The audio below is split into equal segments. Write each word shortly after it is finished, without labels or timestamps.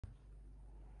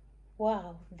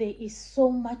Wow, there is so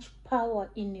much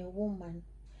power in a woman,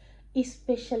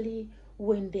 especially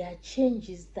when there are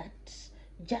changes that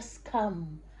just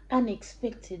come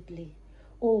unexpectedly,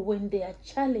 or when there are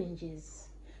challenges.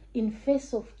 In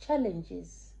face of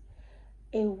challenges,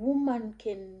 a woman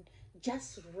can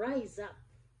just rise up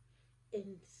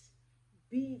and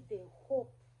be the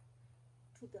hope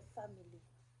to the family.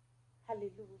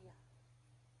 Hallelujah.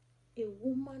 A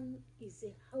woman is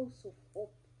a house of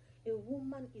hope. A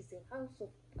woman is a house of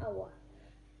power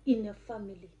in a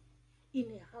family, in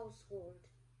a household.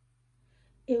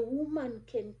 A woman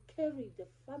can carry the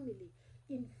family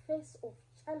in face of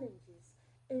challenges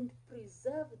and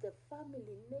preserve the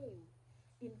family name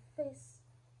in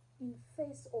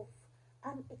face of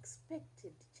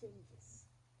unexpected changes.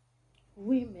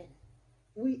 Women,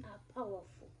 we are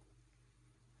powerful.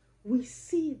 We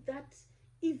see that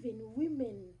even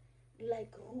women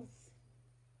like Ruth,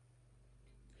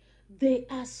 they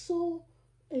are so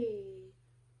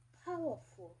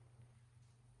powerful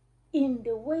in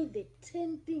the way they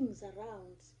turn things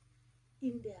around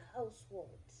in their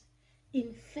households,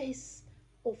 in face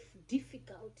of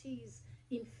difficulties,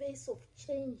 in face of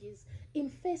changes, in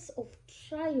face of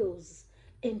trials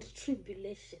and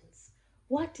tribulations.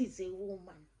 What is a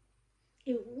woman?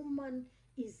 A woman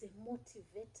is a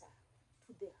motivator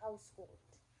to the household.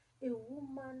 A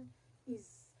woman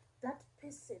is that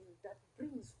person that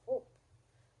brings hope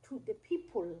to the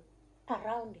people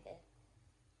around her.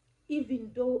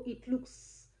 Even though it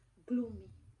looks gloomy,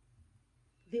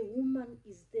 the woman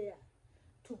is there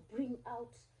to bring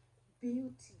out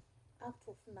beauty out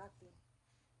of nothing.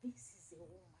 This is a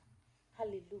woman.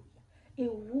 Hallelujah.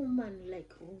 A woman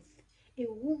like Ruth,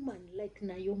 a woman like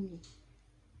Naomi.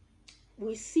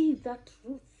 We see that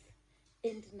Ruth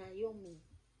and Naomi,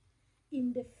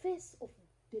 in the face of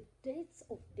the deaths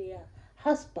of their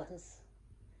husbands,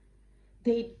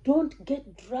 they don't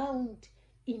get drowned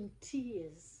in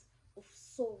tears of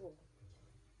sorrow.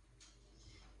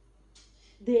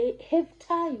 They have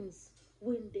times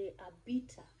when they are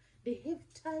bitter. They have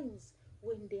times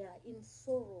when they are in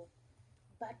sorrow,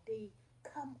 but they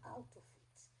come out of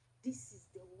it. This is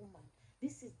the woman.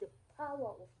 This is the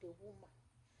power of the woman.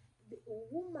 The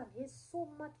woman has so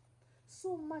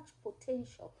much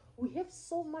potential. We have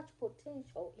so much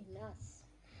potential in us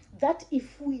that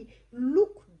if we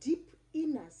look deep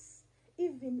in us,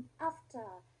 even after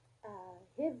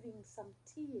having some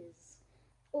tears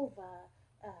over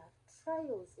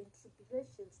trials and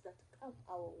tribulations that come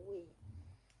our way,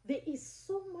 there is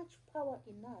so much power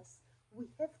in us. We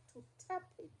have to tap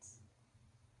it,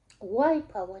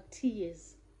 wipe our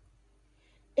tears,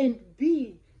 and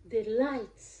be the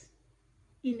light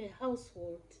in a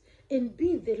household, and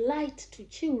be the light to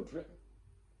children,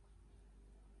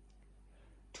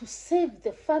 to save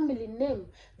the family name,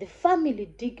 the family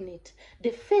dignity,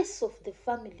 the face of the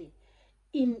family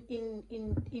in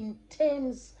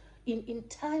times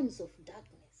of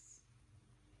darkness.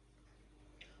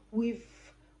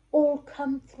 We've all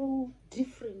come through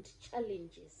different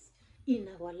challenges in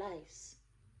our lives.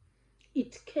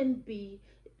 It can be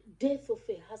death of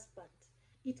a husband.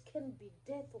 It can be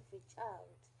death of a child.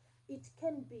 It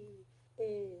can be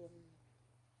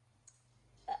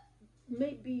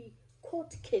maybe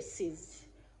court cases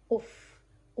of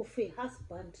a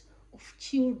husband, of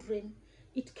children.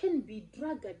 It can be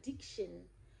drug addiction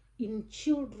in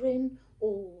children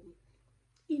or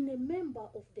in a member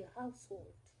of the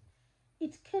household.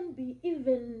 It can be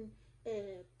even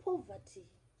poverty.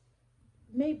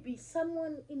 Maybe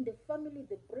someone in the family,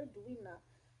 the breadwinner,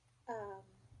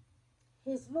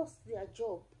 has lost their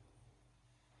job,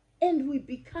 and we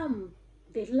become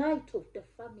the light of the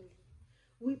family.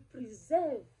 We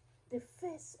preserve the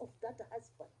face of that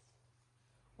husband.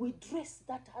 We dress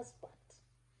that husband.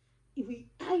 We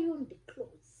iron the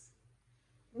clothes.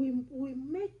 We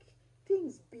make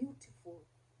things beautiful,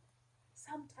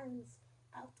 sometimes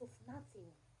out of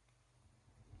nothing.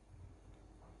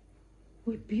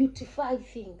 We beautify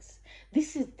things.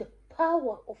 This is the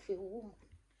power of a woman.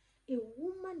 A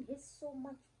woman has so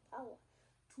much power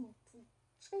to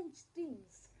change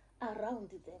things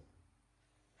around them.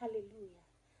 Hallelujah.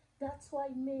 That's why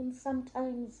men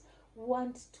sometimes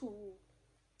want to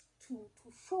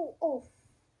show off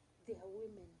their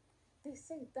women. They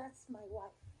say, that's my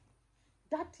wife.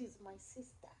 That is my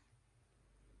sister.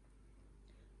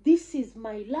 This is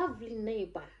my lovely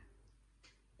neighbor,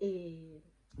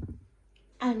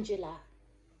 Angela.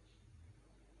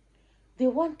 They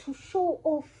want to show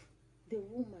off the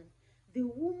woman. The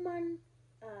woman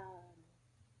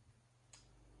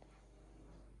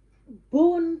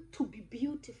born to be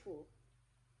beautiful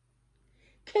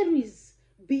carries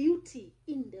beauty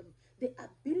in them, the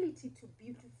ability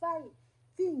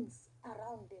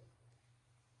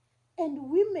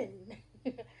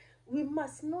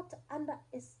must not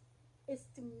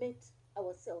underestimate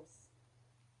ourselves.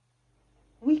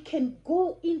 We can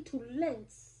go into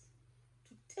lengths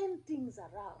to turn things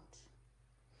around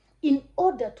in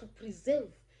order to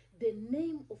preserve the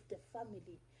name of the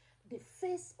family, the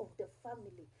face of the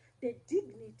family, the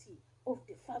dignity of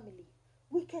the family.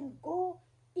 We can go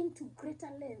into greater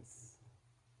lengths.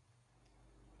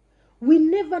 We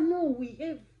never know we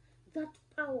have that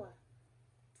power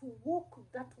to walk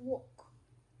that walk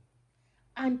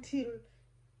until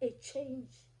a change,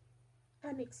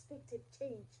 unexpected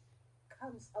change,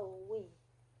 comes our way.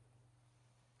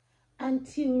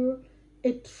 Until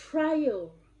a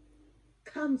trial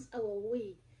comes our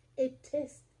way, a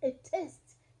test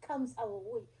comes our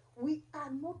way. We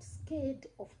are not scared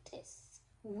of tests.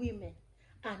 Women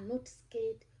are not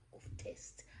scared of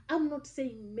tests. I'm not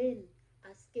saying men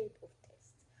are scared of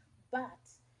tests, but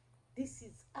this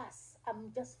is us.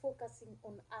 I'm just focusing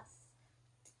on us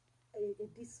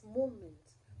at this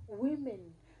moment.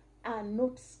 Women are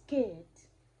not scared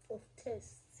of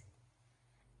tests.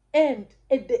 And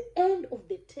at the end of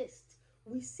the test,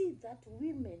 we see that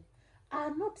women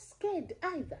are not scared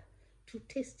either to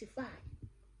testify,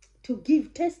 to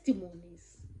give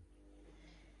testimonies.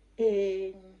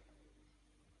 Even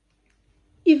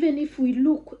if we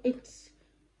look at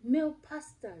male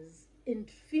pastors and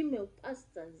female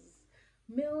pastors,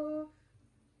 male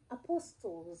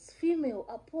apostles, female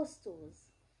apostles,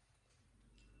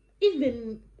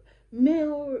 even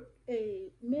males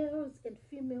and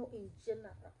female in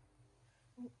general,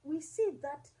 we see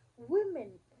that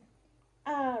women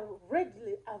are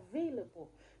readily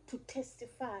available to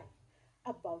testify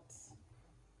about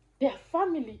their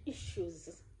family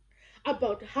issues,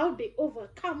 about how they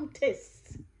overcome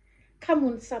tests. Come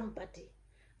on, somebody.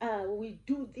 We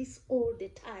do this all the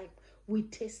time. We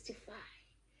testify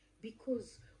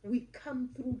because we come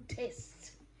through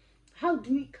tests. How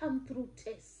do we come through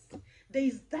tests? There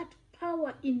is that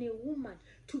power in a woman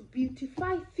to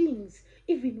beautify things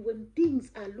even when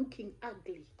things are looking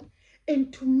ugly,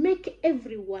 and to make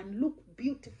everyone look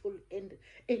beautiful and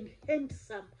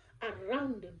handsome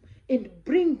around them, and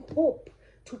bring hope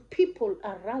to people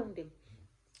around them.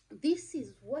 This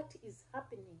is what is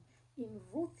happening in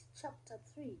Ruth chapter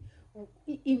 3.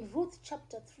 In Ruth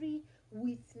chapter 3,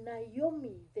 with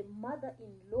Naomi, the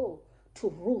mother-in-law to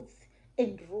Ruth,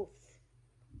 and Ruth.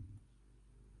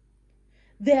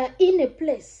 They are in a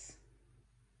place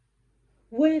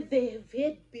where they have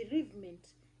had bereavement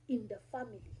in the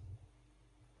family.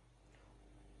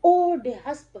 All the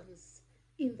husbands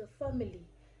in the family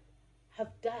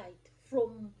have died,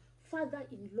 from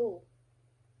father-in-law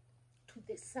to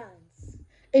the sons.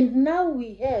 And now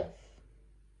we have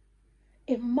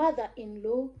a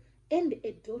mother-in-law and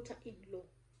a daughter-in-law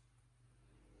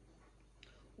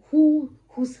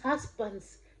whose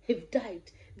husbands have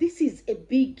died. This is a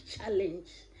big challenge.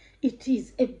 It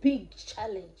is a big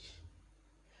challenge.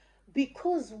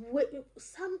 Because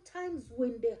sometimes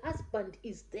when the husband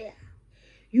is there,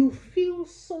 you feel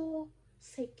so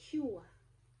secure,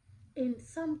 and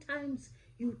sometimes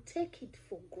you take it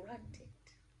for granted.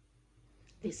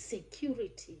 The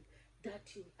security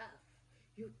that you have,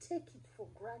 you take it for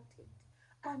granted,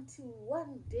 until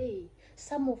one day,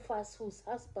 some of us whose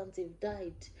husbands have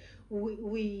died,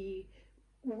 we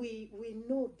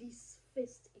know this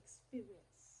first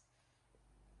experience.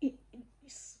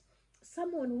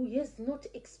 Someone who has not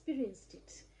experienced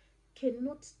it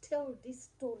cannot tell this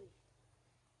story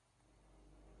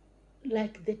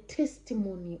like the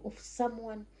testimony of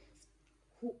someone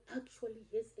who actually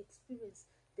has experienced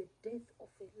the death of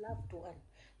a loved one.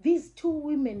 These two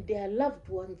women, their loved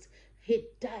ones had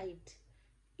died.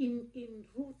 In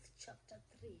Ruth chapter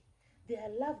 3, their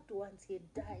loved ones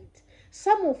had died.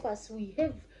 Some of us, we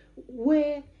have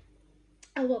where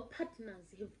our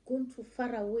partners have gone to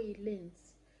faraway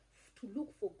lands to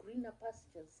look for greener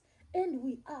pastures, and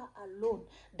we are alone.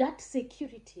 That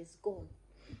security is gone.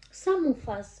 Some of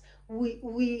us,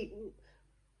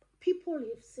 people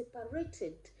have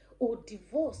separated or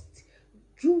divorced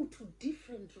due to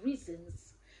different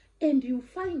reasons, and you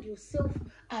find yourself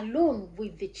alone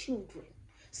with the children,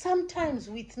 sometimes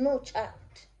with no child.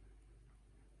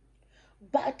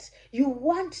 But you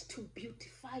want to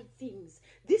beautify things.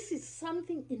 This is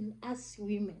something in us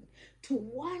women, to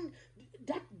want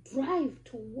that drive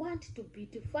to want to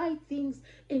beautify things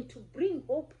and to bring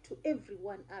hope to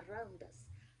everyone around us.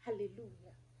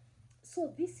 Hallelujah.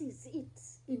 So this is it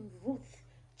in Ruth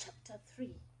chapter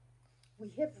 3. We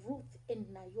have Ruth and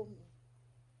Naomi.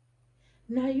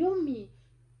 Naomi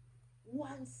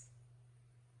wants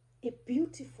a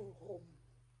beautiful home.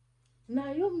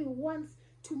 Naomi wants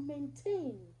to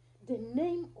maintain the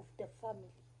name of the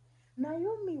family.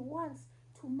 Naomi wants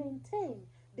to maintain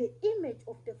the image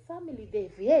of the family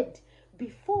they've had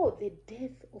before the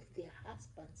death of their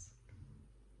husbands.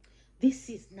 This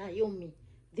is Naomi,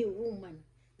 the woman.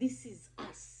 This is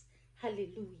us.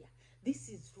 Hallelujah. This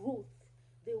is Ruth,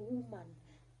 the woman.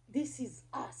 This is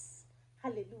us.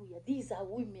 Hallelujah. These are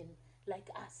women like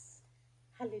us.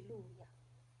 Hallelujah.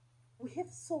 We have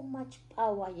so much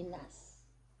power in us.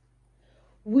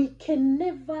 We can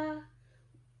never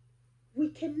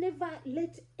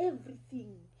let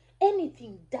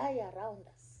anything die around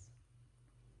us.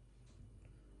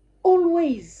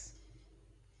 Always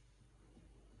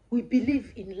we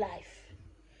believe in life.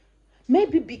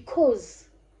 Maybe because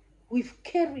we've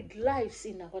carried lives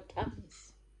in our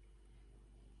tummies,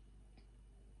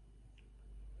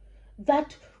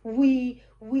 that we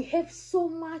have so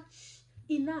much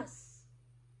in us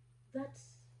that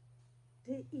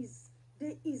there is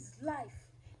life.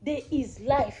 There is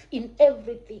life in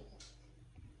everything.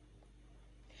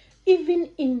 Even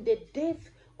in the death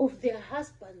of their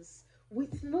husbands,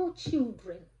 with no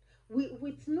children,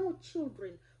 with no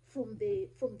children from the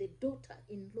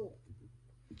daughter-in-law,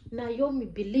 Naomi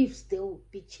believes there will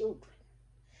be children,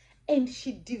 and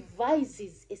she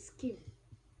devises a scheme.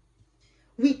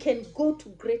 We can go to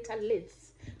greater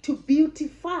lengths to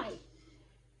beautify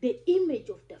the image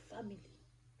of the family.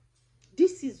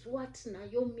 This is what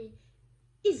Naomi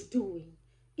is doing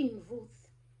in Ruth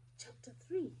chapter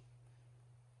 3.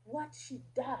 What she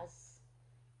does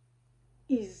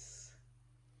is,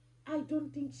 I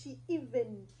don't think she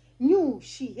even knew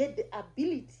she had the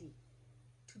ability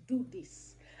to do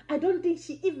this. I don't think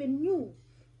she even knew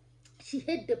she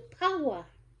had the power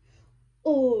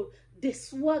or the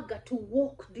swagger to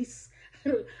walk this.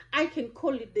 I can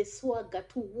call it the swagger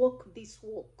to walk this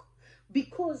walk.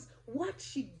 Because what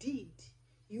she did,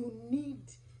 you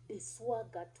need the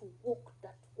swagger to walk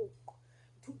that walk.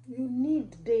 You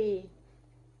need the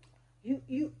you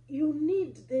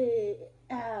need the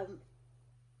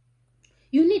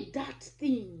you need that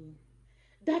thing,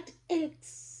 that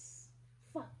X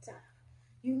factor.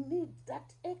 You need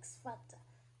that X factor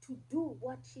to do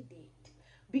what she did.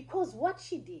 Because what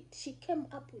she did, she came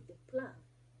up with a plan.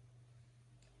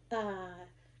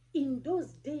 In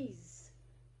those days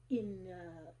in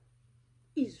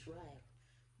Israel,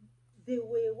 there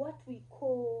were what we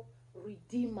call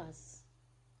redeemers,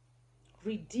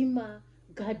 redeemer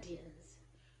guardians,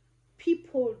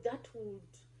 people that would,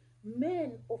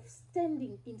 men of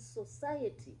standing in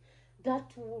society,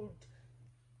 that would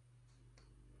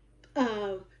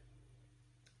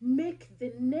make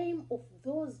the name of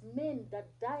those men that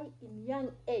die in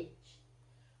young age,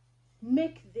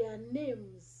 make their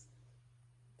names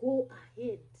go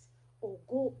ahead or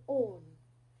go on.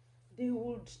 They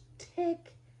would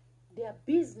take their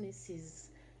businesses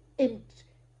and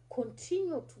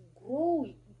continue to grow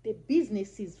the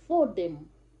businesses for them.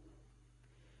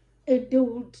 And they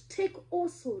would take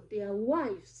also their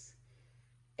wives,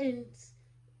 and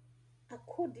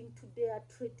according to their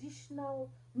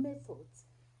traditional methods,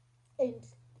 and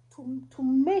to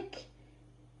make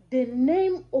the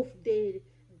name of the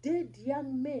dead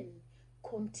young men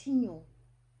continue.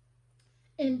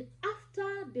 And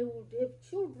after they would have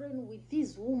children with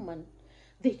this woman,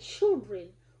 the children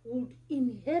would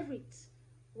inherit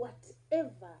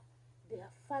whatever their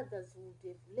fathers would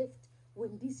have left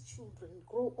when these children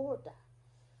grow older.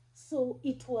 So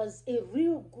it was a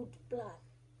real good plan.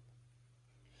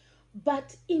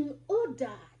 But in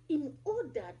order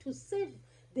to save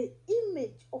the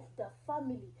image of the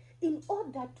family, in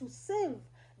order to save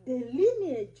the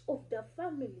lineage of the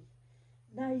family,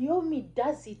 Naomi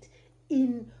does it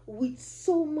with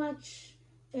so much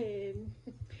in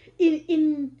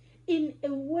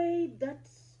a way that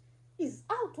is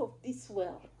out of this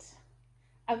world.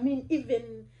 I mean,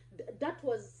 even that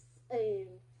was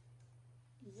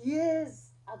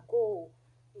years ago,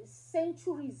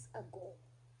 centuries ago.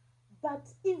 But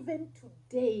even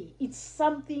today, it's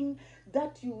something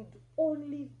that you'd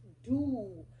only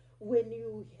do when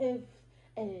you have,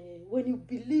 when you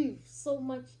believe so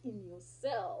much in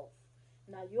yourself.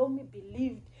 Naomi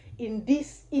believed in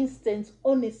this instance,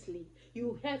 honestly.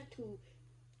 You have to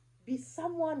be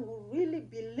someone who really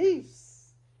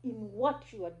believes in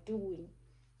what you are doing.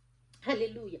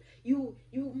 Hallelujah. You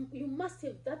must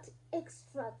have that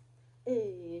extra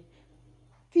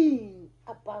thing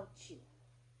about you.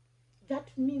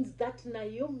 That means that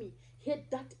Naomi had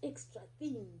that extra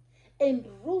thing, and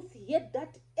Ruth had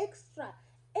that extra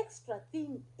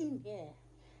thing in her.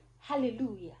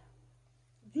 Hallelujah.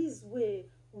 These were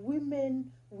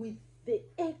women with the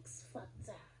X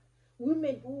factor,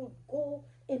 women who would go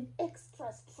an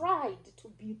extra stride to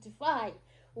beautify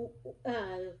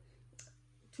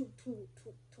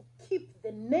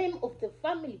name of the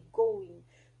family going,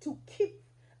 to keep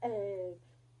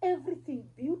everything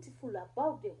beautiful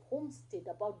about the homestead,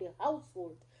 about the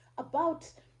household, about,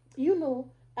 you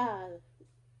know,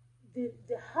 the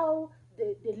how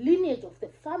the lineage of the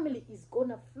family is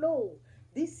gonna flow.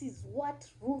 This is what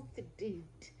Ruth did.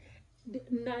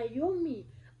 Naomi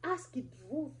asked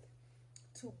Ruth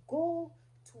to go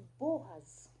to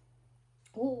Boaz,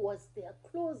 who was their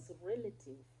close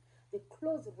relative, the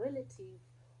close relative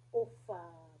of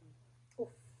of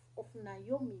of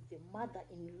Naomi, the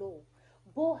mother-in-law.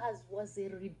 Boaz was a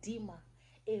redeemer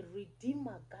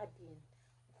guardian,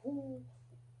 who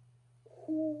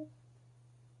who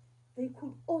they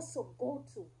could also go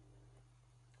to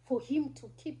for him to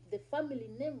keep the family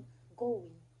name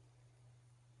going,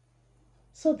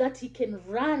 so that he can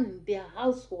run their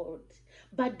household.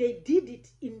 But they did it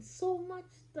in so much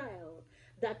style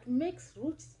that makes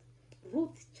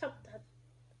Ruth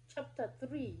chapter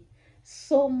 3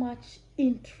 so much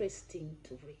interesting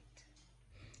to read.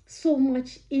 So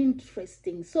much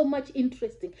interesting, so much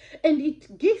interesting. And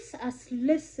it gives us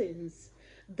lessons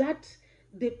that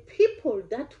the people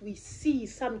that we see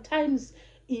sometimes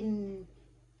in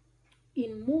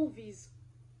movies,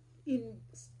 in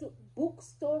book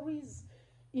stories,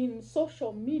 in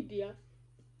social media,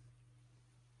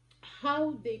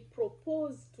 how they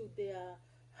propose to their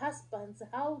husbands,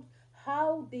 how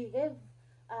they have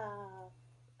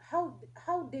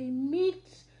how they meet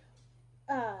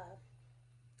uh,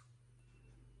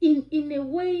 in a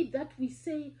way that we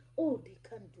say, oh, they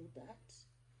can't do that,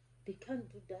 they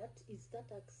can't do that. Is that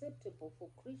acceptable for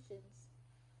Christians?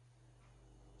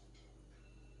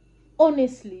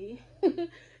 Honestly,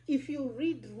 if you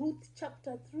read Ruth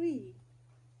chapter 3,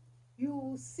 you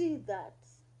will see that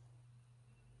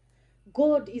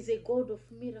God is a God of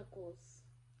miracles.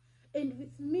 And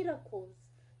with miracles,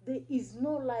 there is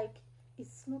no, like,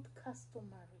 it's not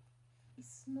customary.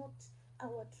 It's not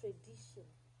our tradition.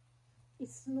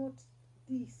 It's not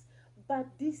this. But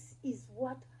this is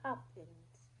what happened.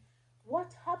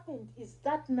 What happened is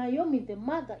that Naomi, the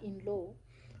mother-in-law,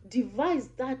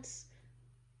 devised that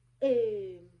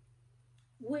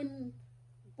when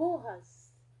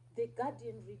Boaz, the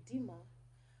guardian redeemer,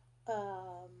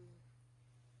 um,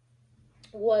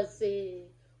 was a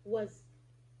was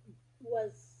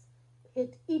was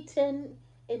had eaten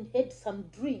and had some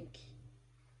drink.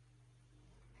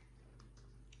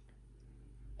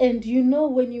 And you know,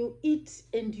 when you eat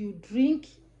and you drink,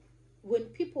 when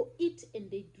people eat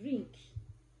and they drink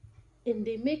and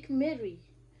they make merry,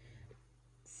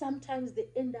 sometimes they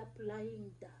end up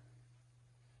lying down.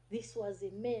 This was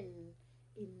a man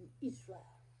in Israel.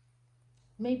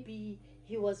 Maybe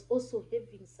he was also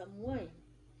having some wine,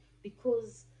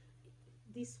 because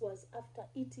this was after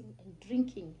eating and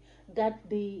drinking that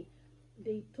they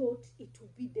thought it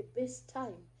would be the best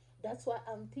time. That's why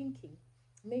I'm thinking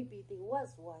maybe there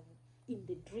was wine in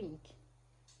the drink.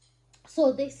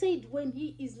 So they said when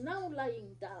he is now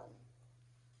lying down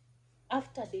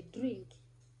after the drink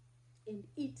and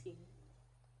eating,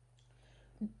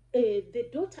 the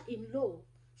daughter-in-law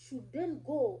should then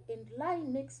go and lie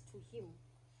next to him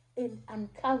and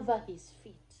uncover his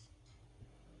feet,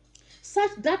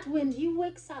 such that when he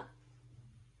wakes up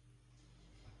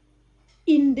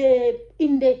in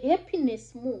the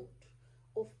happiness mood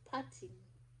of parting,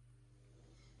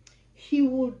 he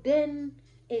will then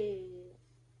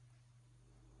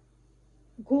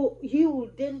he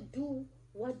will then do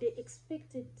what they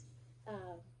expected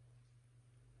uh,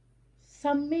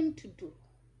 some men to do,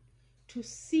 to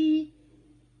see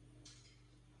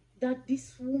that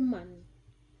this woman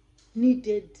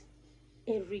needed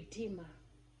a redeemer.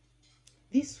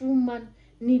 This woman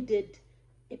needed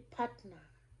a partner.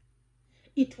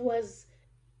 It was,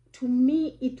 to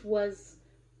me, it was,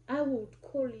 I would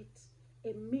call it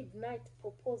a midnight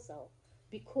proposal,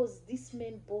 because this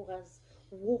man Boaz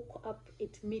woke up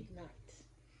at midnight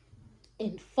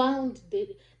and found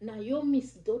the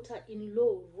Naomi's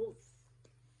daughter-in-law Ruth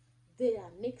there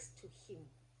next to him.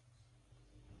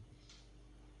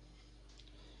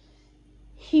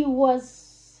 He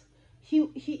was he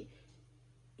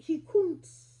couldn't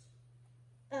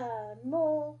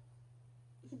know,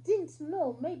 he didn't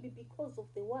know, maybe because of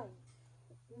the wine,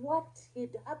 what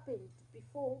had happened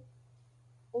before,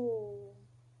 or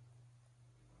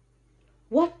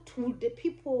what would the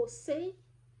people say,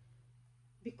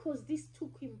 because this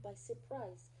took him by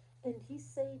surprise. And he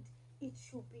said it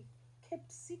should be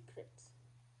kept secret.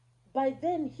 By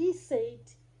then he said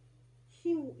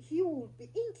he would be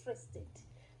interested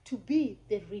to be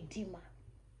the redeemer.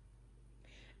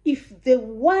 If the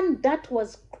one that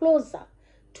was closer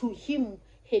to him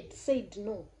had said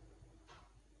no.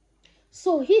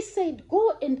 So he said,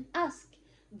 go and ask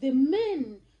the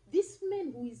man, this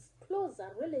man who is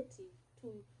closer relative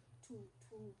to, to,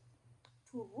 to,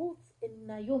 to Ruth and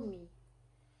Naomi.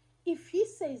 If he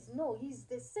says no, he's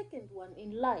the second one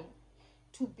in line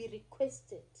to be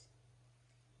requested.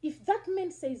 If that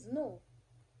man says no,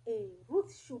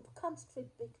 Ruth should come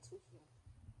straight back to him.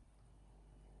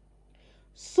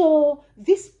 So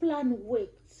this plan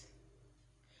worked,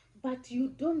 but you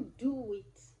don't do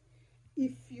it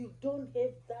if you don't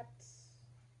have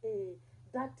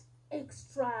that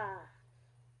extra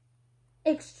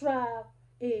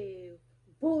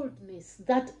boldness,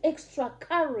 that extra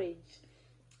courage,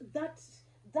 that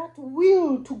that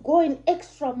will to go an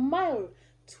extra mile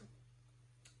to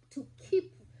to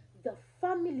keep the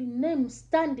family name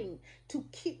standing, to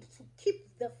keep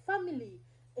the family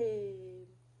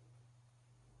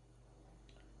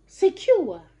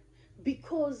secure,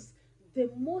 because the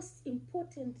most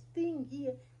important thing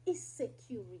here is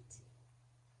security.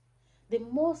 The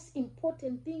most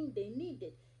important thing they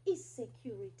needed is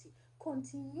security,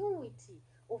 continuity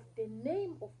of the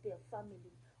name of their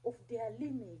family, of their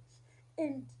lineage.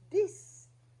 And this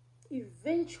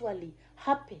eventually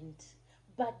happened.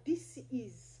 But this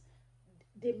is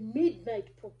the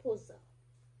midnight proposal,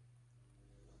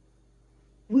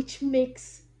 which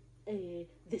makes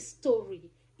the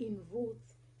story in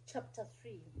Ruth chapter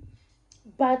 3.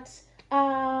 But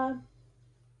I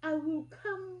will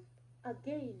come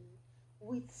again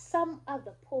with some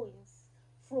other points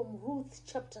from Ruth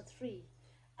chapter 3.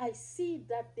 I see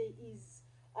that there is,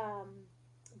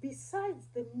 besides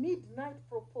the midnight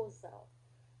proposal,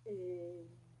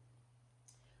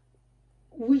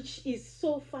 which is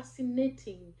so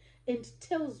fascinating and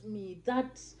tells me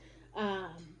that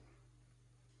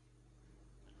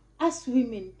as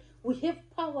women, we have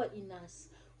power in us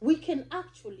we can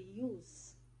actually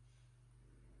use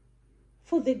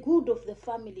for the good of the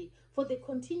family, for the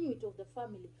continuity of the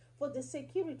family, for the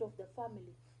security of the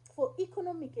family, for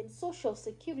economic and social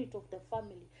security of the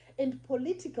family, and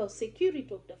political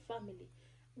security of the family.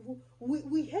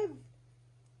 We have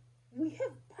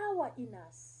power in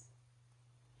us.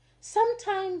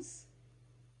 Sometimes,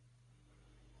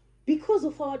 because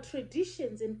of our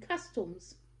traditions and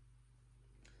customs,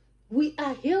 we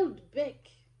are held back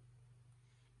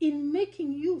in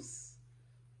making use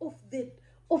of the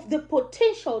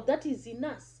potential that is in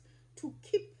us to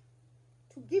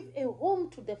give a home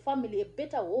to the family, a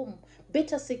better home,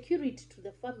 better security to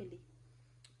the family.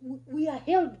 We are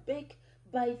held back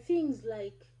by things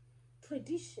like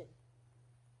tradition.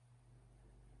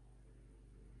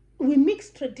 We mix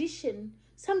tradition.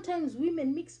 Sometimes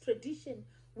women mix tradition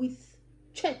with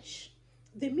church.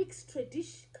 They mix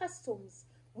tradition, customs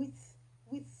with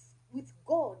with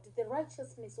God, the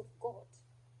righteousness of God.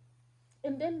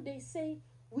 And then they say,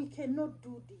 we cannot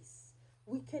do this.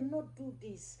 We cannot do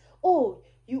this. Oh,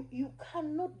 you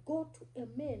cannot go to a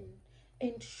man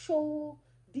and show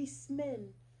this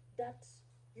man that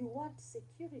you want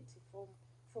security from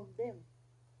them.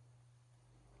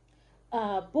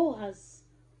 Boaz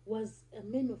was a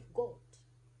man of God.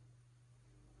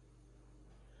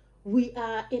 We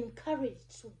are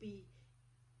encouraged to be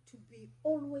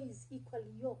always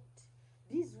equally yoked.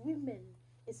 These women,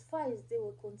 as far as they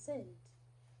were concerned,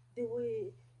 they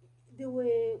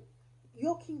were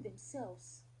yoking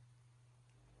themselves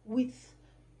with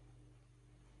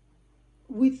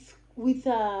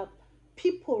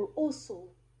people also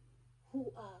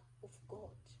who are of God.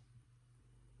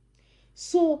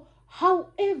 So,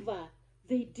 however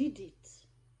they did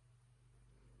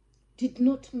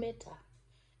not matter,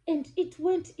 and it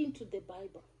went into the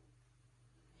Bible.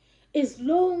 As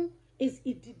long as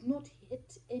it did not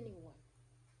hurt anyone,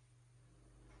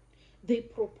 they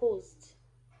proposed.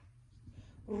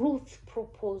 Ruth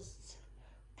proposed.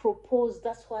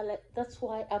 That's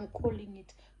why I'm calling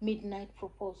it midnight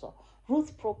proposal.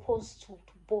 Ruth proposed to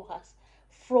Boaz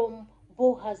from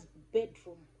Boaz's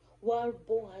bedroom while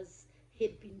Boaz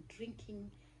had been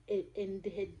drinking and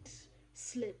had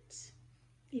slept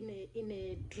in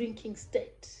a drinking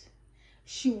state.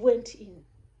 She went in.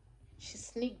 She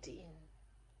sneaked in,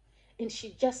 and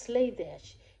she just lay there.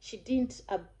 She didn't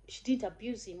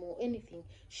abuse him or anything.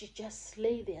 She just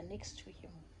lay there next to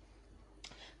him.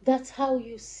 That's how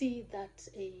you see that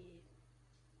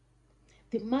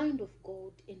the mind of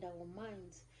God and our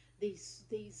minds, there is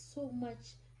so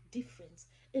much difference.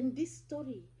 And this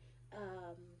story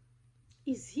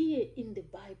is here in the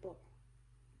Bible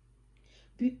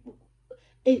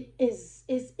as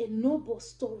a noble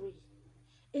story,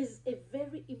 is a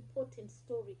very important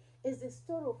story, is a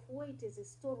story of weight, is a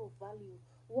story of value.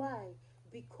 Why?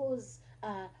 Because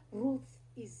Ruth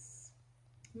is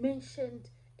mentioned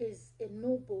as a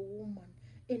noble woman.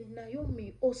 And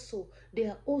Naomi also, they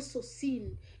are also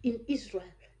seen in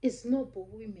Israel as noble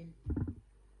women.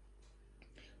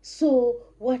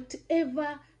 So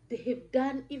whatever they have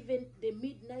done, even the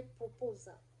midnight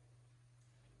proposal,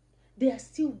 they are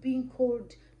still being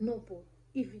called noble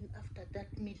even after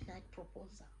that midnight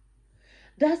proposal.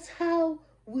 That's how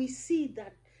we see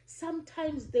that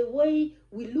sometimes the way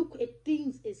we look at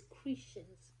things as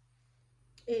Christians,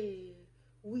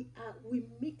 we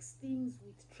mix things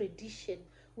with tradition.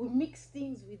 We mix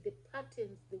things with the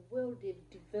patterns the world have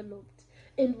developed.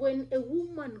 And when a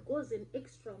woman goes an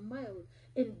extra mile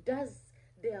and does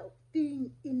their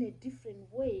thing in a different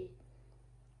way,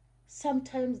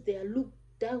 sometimes they are looked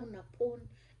down upon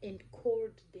and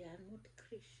called they are not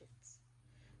Christians.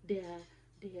 They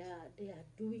are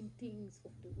doing things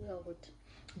of the world.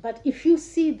 But if you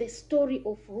see the story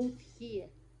of Ruth here,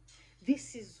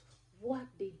 this is what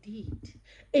they did,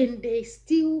 and they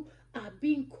still are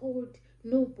being called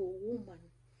noble woman.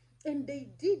 And they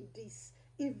did this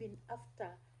even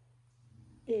after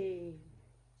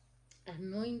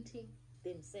anointing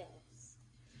themselves.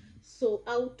 So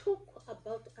I'll talk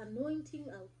about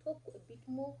anointing. I'll talk a bit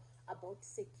more about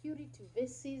security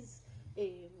verses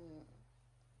in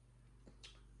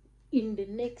the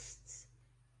next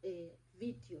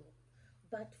video.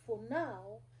 But for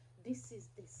now, this is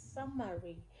the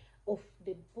summary of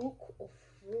the book of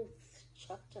Ruth,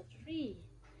 chapter 3.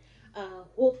 I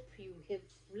hope you have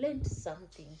learned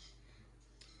something,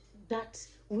 that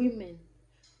women,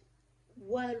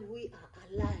 while we are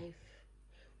alive,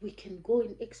 we can go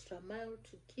an extra mile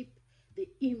to keep the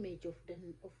image of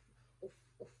of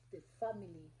the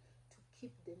family, to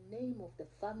keep the name of the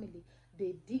family,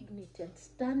 the dignity and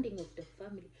standing of the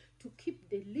family, to keep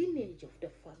the lineage of the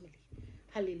family.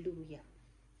 Hallelujah.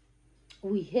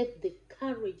 We have the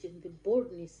courage and the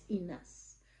boldness in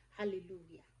us.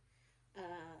 Hallelujah.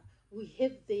 We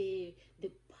have the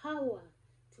power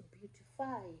to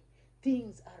beautify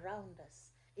things around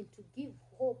us and to give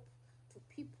hope to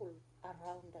people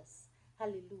around us.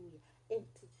 Hallelujah. And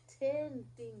to turn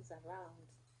things around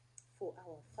for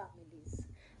our families.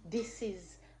 This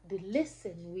is the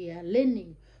lesson we are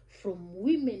learning from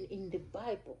women in the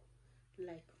Bible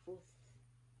like Ruth.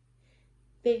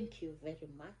 Thank you very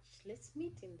much. Let's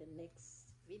meet in the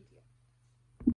next video.